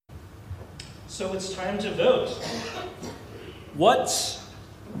So it's time to vote. What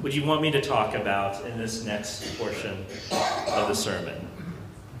would you want me to talk about in this next portion of the sermon?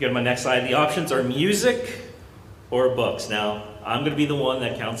 Go to my next slide. The options are music or books. Now, I'm going to be the one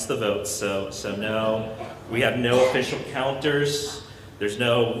that counts the votes, so no, we have no official counters. There's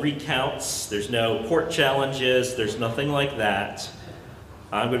no recounts. There's no court challenges. There's nothing like that.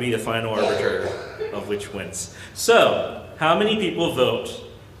 I'm going to be the final arbiter of which wins. So, how many people vote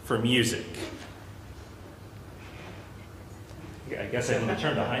for music? I guess I need to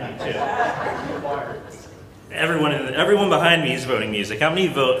turn behind me too. Everyone behind me is voting music. How many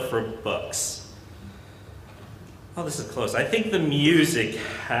vote for books? Oh, this is close. I think the music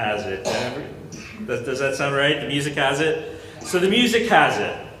has it. Does that sound right? The music has it? So the music has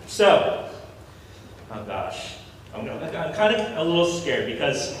it. So, oh gosh. I'm kind of a little scared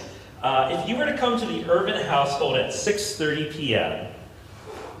because if you were to come to the Irvin household at 6:30 p.m.,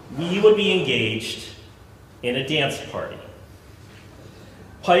 we would be engaged in a dance party.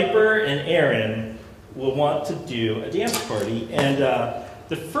 Piper and Aaron will want to do a dance party, and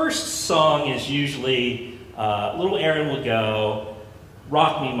the first song is usually, little Aaron will go,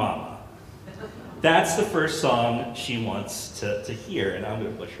 "Rock Me Mama." That's the first song she wants to hear, and I'm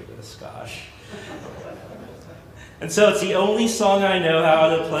going to butcher this, gosh. And so it's the only song I know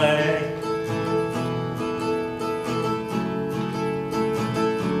how to play.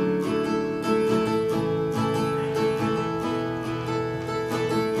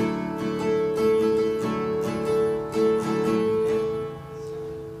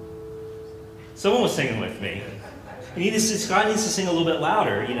 Someone was singing with me. Scott needs to sing a little bit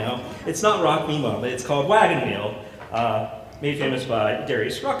louder, you know. It's not Rock Me Mama, it's called Wagon Wheel, made famous by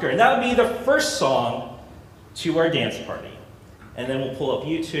Darius Rucker. And that would be the first song to our dance party. And then we'll pull up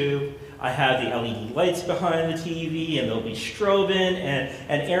YouTube. I have the LED lights behind the TV, and they'll be strobing, and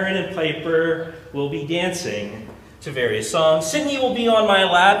Aaron and Piper will be dancing to various songs. Sydney will be on my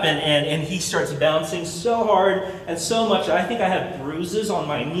lap, and he starts bouncing so hard and so much. I think I have bruises on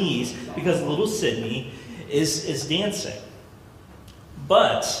my knees because little Sydney is dancing.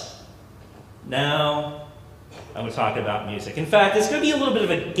 But now I'm going to talk about music. In fact, it's going to be a little bit of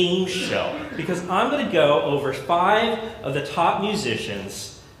a game show because I'm going to go over 5 of the top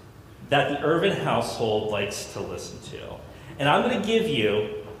musicians that the Irvin household likes to listen to. And I'm going to give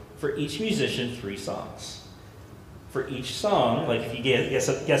you, for each musician, 3 songs. For each song, like if you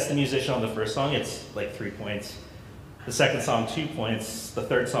guess the musician on the first song, it's like 3 points. The second song, 2 points. The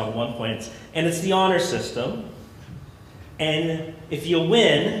third song, 1 point. And it's the honor system. And if you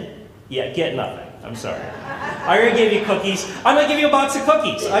win, get nothing. I'm sorry. I already gave you cookies. I'm going to give you a box of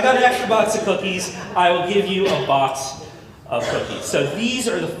cookies. I got an extra box of cookies. I will give you a box of cookies. So these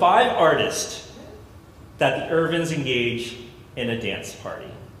are the 5 artists that the Irvins engage in a dance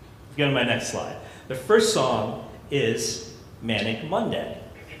party. Go to my next slide. The first song is Manic Monday.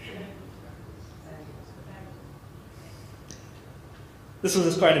 This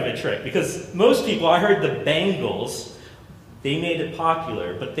was quite a bit trick because most people, I heard the Bangles, they made it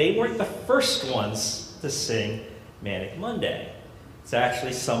popular, but they weren't the first ones to sing Manic Monday. It's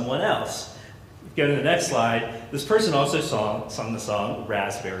actually someone else. If you go to the next slide, this person also sung the song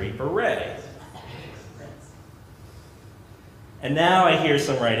Raspberry Beret. And now I hear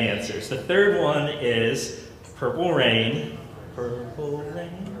some right answers. The third one is Purple Rain. Purple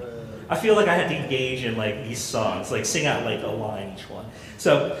Rain. I feel like I had to engage in like these songs, like sing out like a line each one.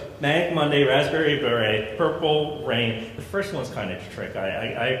 So Manic Monday, Raspberry Beret, Purple Rain. The first one's kind of a trick.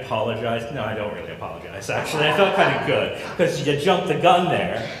 I apologize. No, I don't really apologize. Actually, I felt kind of good because you jumped the gun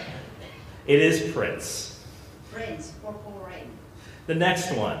there. It is Prince. Prince, Purple Rain. The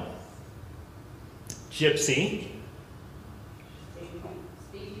next one, Gypsy.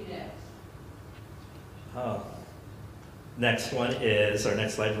 Stevie Nicks. Oh. Next one is, our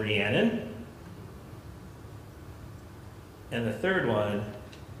next slide, Rhiannon. And the third one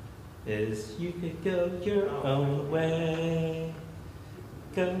is You Could Go Your Own Way.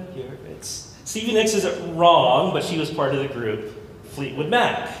 Go your... Stevie Nicks isn't wrong, but she was part of the group Fleetwood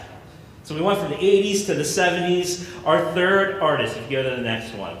Mac. So we went from the 80s to the 70s. Our third artist, if you go to the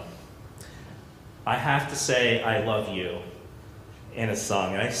next one. I have to say I love you in a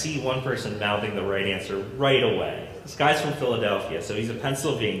song. And I see one person mouthing the right answer right away. This guy's from Philadelphia, so he's a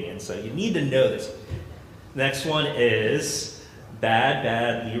Pennsylvanian, so you need to know this. Next one is Bad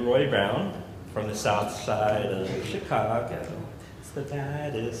Bad Leroy Brown from the south side of Chicago. It's the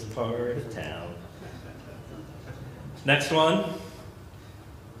baddest part of town. Next one,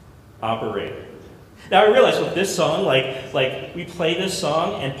 Operator. Now I realize with this song, like we play this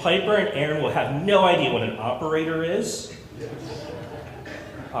song and Piper and Aaron will have no idea what an operator is.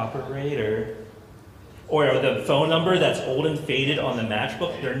 Operator. Or the phone number that's old and faded on the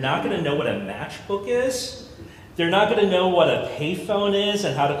matchbook. They're not going to know what a matchbook is. They're not going to know what a payphone is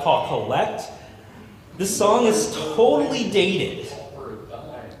and how to call collect. This song is totally dated.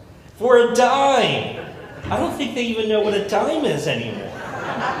 For a dime. I don't think they even know what a dime is anymore.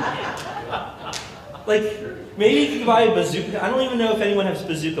 Like, maybe you can buy a bazooka. I don't even know if anyone has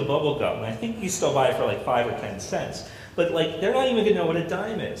bazooka bubble gum. I think you still buy it for like 5 or 10 cents. But like, they're not even going to know what a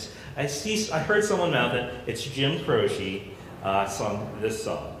dime is. I heard someone mouth it. It's Jim Croce sung this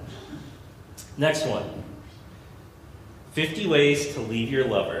song. Next one. 50 ways to leave your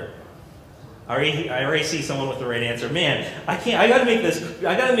lover. I already see someone with the right answer. Man, I gotta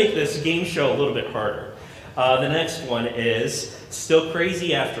make this game show a little bit harder. The next one is still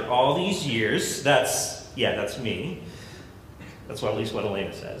crazy after all these years. That's me. That's at least what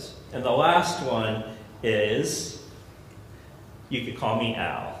Elena says. And the last one is you could call me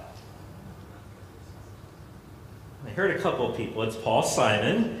Al. I heard a couple of people. It's Paul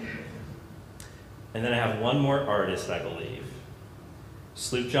Simon. And then I have one more artist, I believe.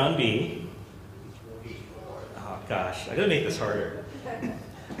 Sloop John B. Oh gosh, I gotta make this harder.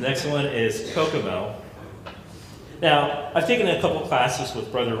 The next one is Kokomo. Now, I've taken a couple classes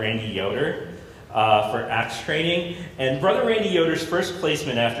with Brother Randy Yoder for Acts training, and Brother Randy Yoder's first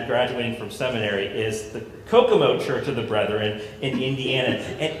placement after graduating from seminary is the Kokomo Church of the Brethren in Indiana.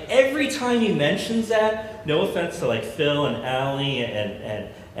 And every time he mentions that, no offense to like Phil and Allie and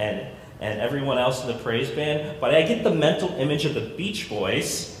everyone else in the praise band, but I get the mental image of the Beach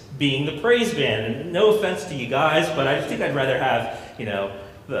Boys being the praise band. And no offense to you guys, but I think I'd rather have,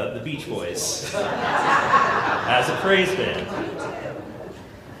 the Beach Boys as a praise band.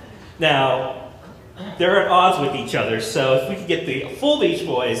 Now, they're at odds with each other, so if we could get the full Beach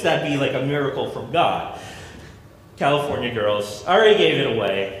Boys, that'd be like a miracle from God. California Girls, I already gave it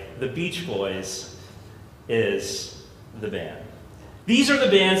away. The Beach Boys is the band. These are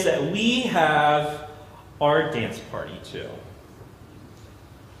the bands that we have our dance party to.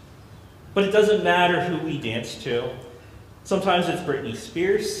 But it doesn't matter who we dance to. Sometimes it's Britney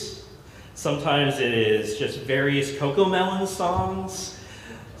Spears. Sometimes it is just various Coco Melon songs.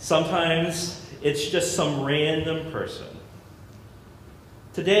 Sometimes it's just some random person.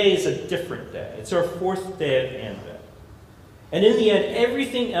 Today is a different day. It's our 4th day of Advent. And in the end,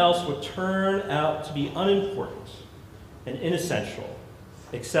 everything else will turn out to be unimportant and inessential,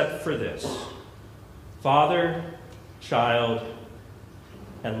 except for this: Father, child,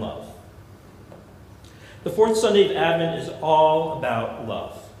 and love. The 4th Sunday of Advent is all about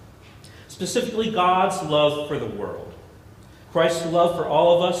love, specifically God's love for the world, Christ's love for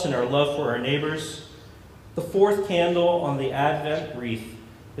all of us and our love for our neighbors. The 4th candle on the Advent wreath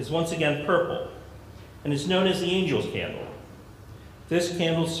is once again purple and is known as the angel's candle. This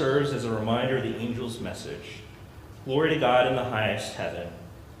candle serves as a reminder of the angel's message: glory to God in the highest heaven,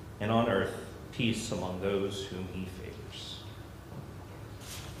 and on earth peace among those whom he favors.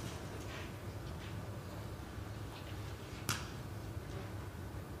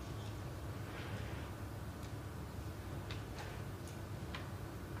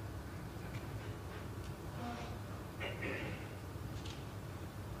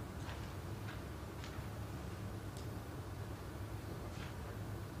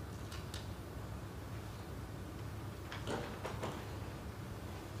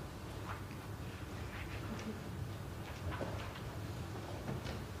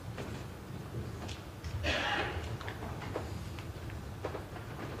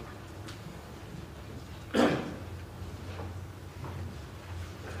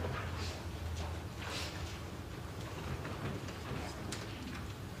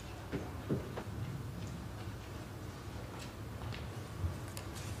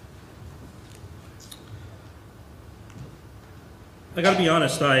 I gotta be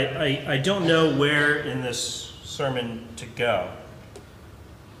honest, I don't know where in this sermon to go.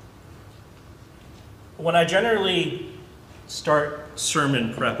 When I generally start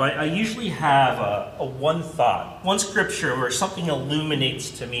sermon prep, I usually have a one thought, one scripture where something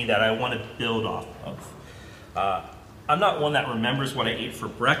illuminates to me that I want to build off of. I'm not one that remembers what I ate for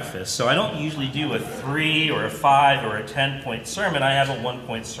breakfast, so I don't usually do a 3 or a 5 or a 10-point sermon. I have a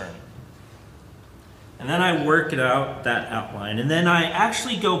 1-point sermon. And then I work it out, that outline, and then I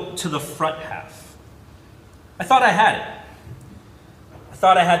actually go to the front half. I thought I had it. I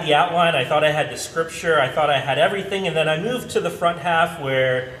thought I had the outline, I thought I had the scripture, I thought I had everything, and then I moved to the front half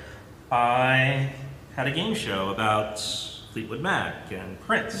where I had a game show about Fleetwood Mac and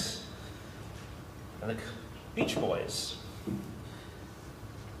Prince and the Beach Boys.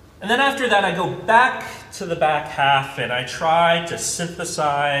 And then after that, I go back to the back half and I try to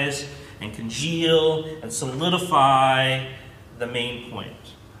synthesize and congeal and solidify the main point.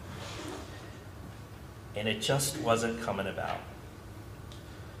 And it just wasn't coming about.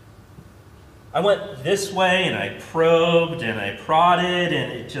 I went this way and I probed and I prodded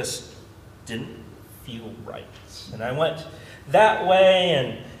and it just didn't feel right. And I went that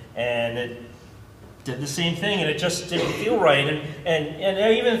way and it did the same thing and it just didn't feel right. And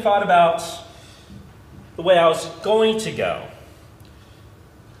I even thought about the way I was going to go.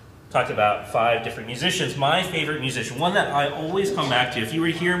 Talked about 5 different musicians. My favorite musician, one that I always come back to, if you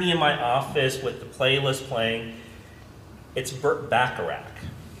were to hear me in my office with the playlist playing, it's Burt Bacharach.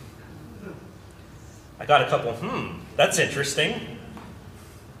 I got a couple, that's interesting.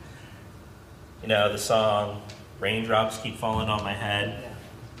 You know, the song, Raindrops Keep Falling on My Head.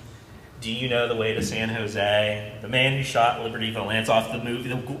 Do You Know the Way to San Jose? The Man Who Shot Liberty Valance, off the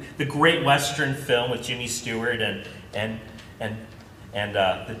movie, the great Western film with Jimmy Stewart and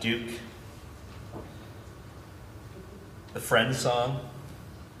the Duke. The Friends song.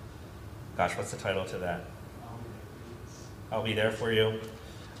 Gosh, what's the title to that? I'll Be There For You.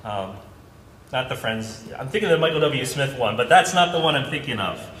 Not the Friends. I'm thinking of the Michael W. Smith one, but that's not the one I'm thinking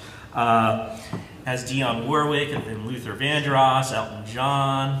of. Has Dionne Warwick and Luther Vandross, Elton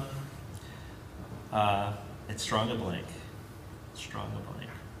John. It's Strong to Blank. Strong to Blank.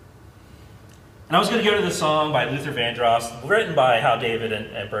 And I was going to go to the song by Luther Vandross, written by Hal David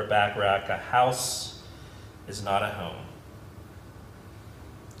and Burt Bacharach, A House Is Not a Home.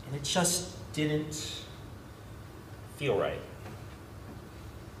 And it just didn't feel right.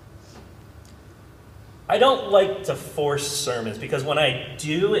 I don't like to force sermons because when I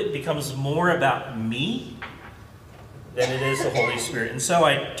do, it becomes more about me than it is the Holy Spirit. And so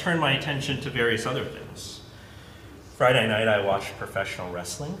I turn my attention to various other things. Friday night, I watched professional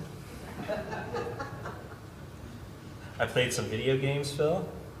wrestling. I played some video games, Phil.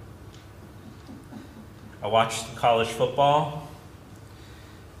 I watched college football.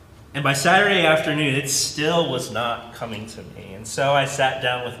 And by Saturday afternoon, it still was not coming to me. And so I sat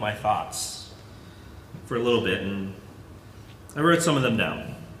down with my thoughts for a little bit, and I wrote some of them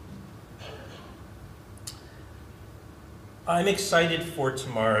down. I'm excited for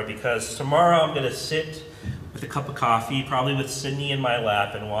tomorrow because tomorrow I'm going to sit with a cup of coffee, probably with Sydney in my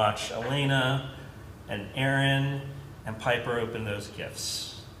lap, and watch Elena and Aaron and Piper open those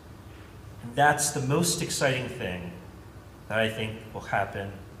gifts. And that's the most exciting thing that I think will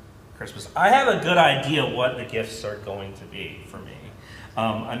happen Christmas. I have a good idea what the gifts are going to be for me.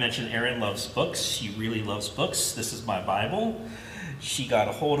 I mentioned Erin loves books. She really loves books. This is my Bible. She got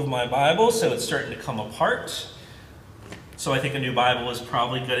a hold of my Bible, so it's starting to come apart. So I think a new Bible is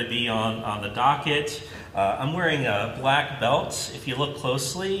probably going to be on the docket. I'm wearing a black belt. If you look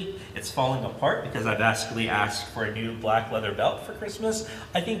closely, it's falling apart because I've actually asked for a new black leather belt for Christmas.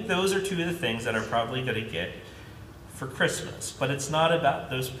 I think those are 2 of the things that I'm probably going to get for Christmas. But it's not about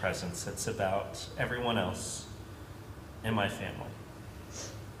those presents. It's about everyone else in my family.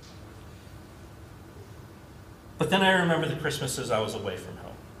 But then I remember the Christmases I was away from home.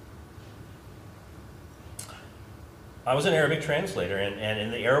 I was an Arabic translator, and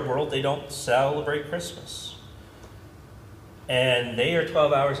in the Arab world, they don't celebrate Christmas. And they are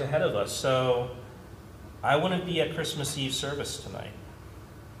 12 hours ahead of us, so I wouldn't be at Christmas Eve service tonight.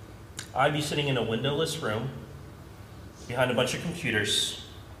 I'd be sitting in a windowless room behind a bunch of computers.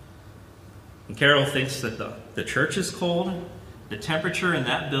 And Carol thinks that the church is cold. The temperature in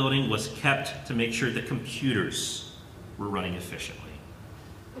that building was kept to make sure the computers were running efficiently.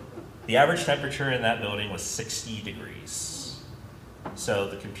 The average temperature in that building was 60 degrees, so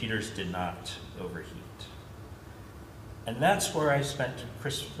the computers did not overheat. And that's where I spent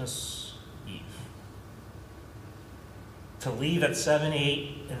Christmas Eve. To leave at 7,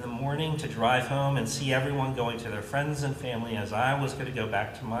 8 in the morning to drive home and see everyone going to their friends and family as I was going to go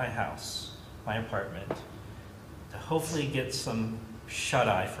back to my house, my apartment, to hopefully get some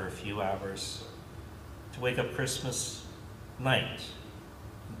shut-eye for a few hours, to wake up Christmas night,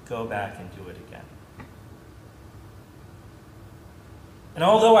 go back and do it again. And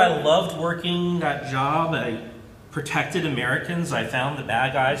although I loved working that job, I protected Americans, I found the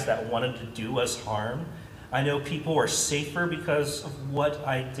bad guys that wanted to do us harm. I know people are safer because of what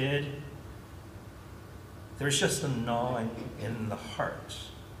I did. There's just a gnawing in the heart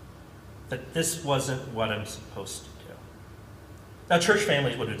that this wasn't what I'm supposed to do. Now, church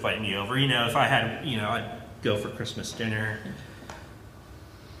families would invite me over. If I had, I'd go for Christmas dinner.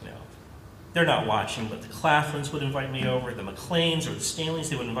 They're not watching, but the Claflins would invite me over, the McLeans or the Stanleys,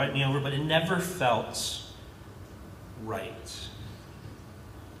 they would invite me over, but it never felt right.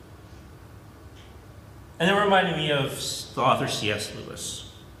 And it reminded me of the author C.S.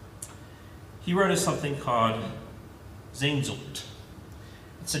 Lewis. He wrote us something called Sehnsucht.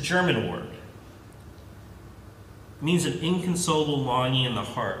 It's a German word. It means an inconsolable longing in the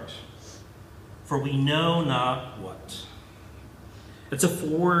heart, for we know not what. It's a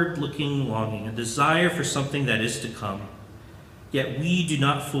forward-looking longing, a desire for something that is to come, yet we do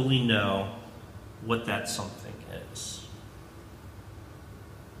not fully know what that something is.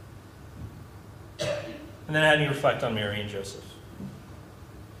 And then I had me reflect on Mary and Joseph.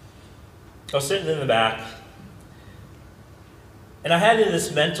 I was sitting in the back, and I had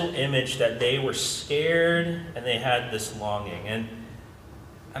this mental image that they were scared and they had this longing. And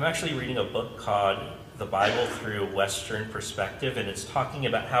I'm actually reading a book called The Bible Through a Western Perspective, and it's talking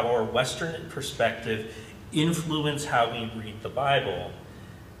about how our Western perspective influences how we read the Bible.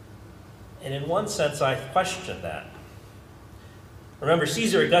 And in one sense, I question that. Remember,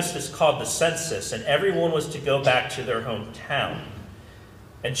 Caesar Augustus called the census, and everyone was to go back to their hometown.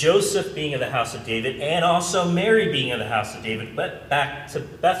 And Joseph being in the house of David, and also Mary being in the house of David, went back to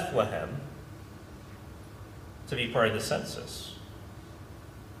Bethlehem to be part of the census.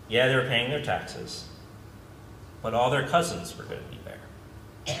 Yeah, they were paying their taxes, but all their cousins were going to be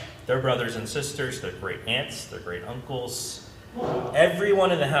there. Their brothers and sisters, their great aunts, their great uncles.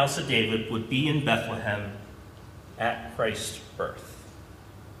 Everyone in the house of David would be in Bethlehem at Christ's birth.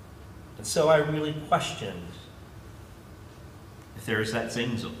 And so I really questioned if there is that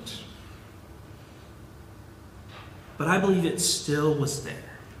Sehnsucht. But I believe it still was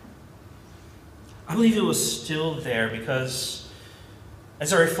there. I believe it was still there because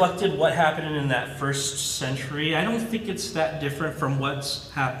as I reflected what happened in that first century, I don't think it's that different from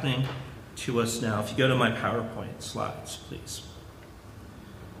what's happening to us now. If you go to my PowerPoint slides, please.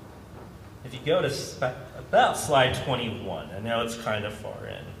 If you go to about slide 21, I know it's kind of far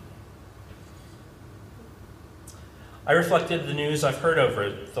in. I reflected the news I've heard over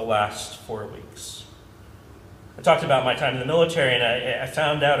the last 4 weeks. I talked about my time in the military, and I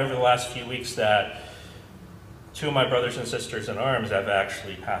found out over the last few weeks that 2 of my brothers and sisters in arms have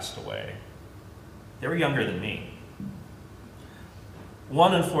actually passed away. They were younger than me.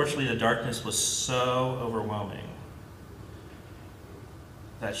 One, unfortunately, the darkness was so overwhelming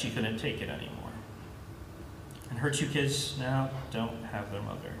that she couldn't take it anymore. And her 2 kids now don't have their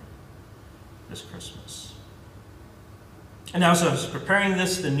mother this Christmas. And now, as I was preparing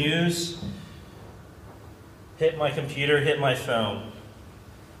this, the news hit my computer, hit my phone.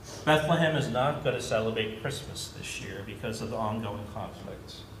 Bethlehem is not going to celebrate Christmas this year because of the ongoing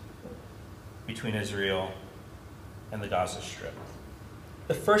conflict between Israel and the Gaza Strip.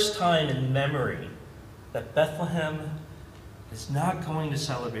 The first time in memory that Bethlehem is not going to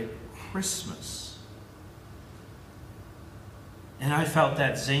celebrate Christmas. And I felt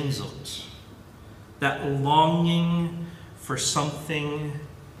that Sehnsucht, that longing for something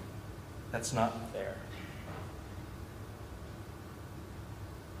that's not there.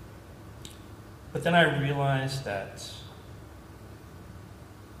 But then I realized that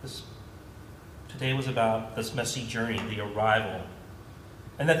today was about this messy journey, the arrival,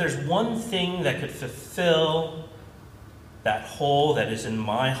 and that there's one thing that could fulfill that hole that is in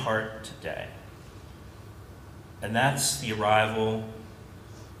my heart today, and that's the arrival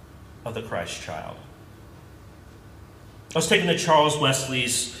of the Christ child. I was taking to Charles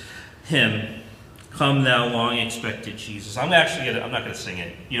Wesley's hymn, "Come Thou Long Expected Jesus." I'm not going to sing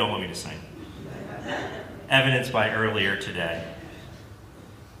it. You don't want me to sing. Evidenced by earlier today.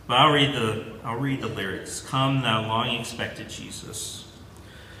 But I'll read the lyrics. "Come Thou Long Expected Jesus,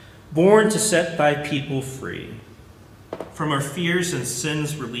 born to set Thy people free. From our fears and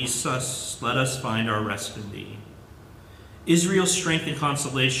sins release us. Let us find our rest in Thee. Israel's strength and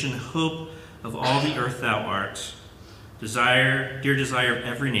consolation, hope of all the earth Thou art. Dear desire of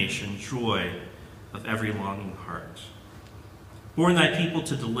every nation, joy of every longing heart. Born Thy people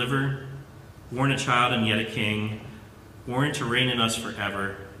to deliver, born a child and yet a king, born to reign in us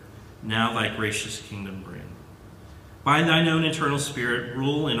forever, now Thy gracious kingdom bring. By Thine own eternal Spirit,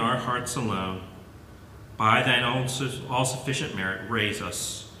 rule in our hearts alone. By Thine all-sufficient merit, raise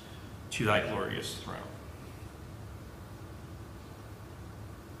us to Thy glorious throne."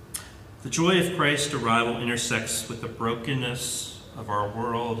 The joy of Christ's arrival intersects with the brokenness of our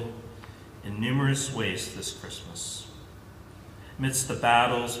world in numerous ways this Christmas. Amidst the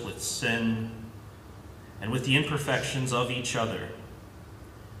battles with sin and with the imperfections of each other,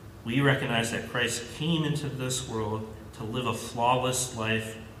 we recognize that Christ came into this world to live a flawless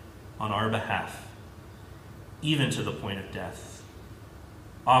life on our behalf, even to the point of death,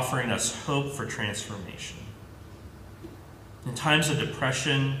 offering us hope for transformation. In times of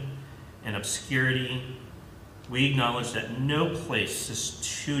depression and obscurity, we acknowledge that no place is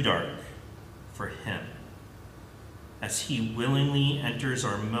too dark for him as he willingly enters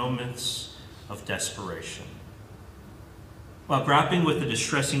our moments of desperation. While grappling with the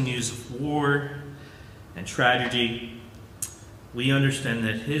distressing news of war and tragedy, we understand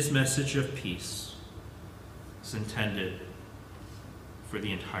that his message of peace is intended for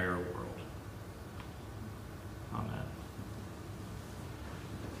the entire world.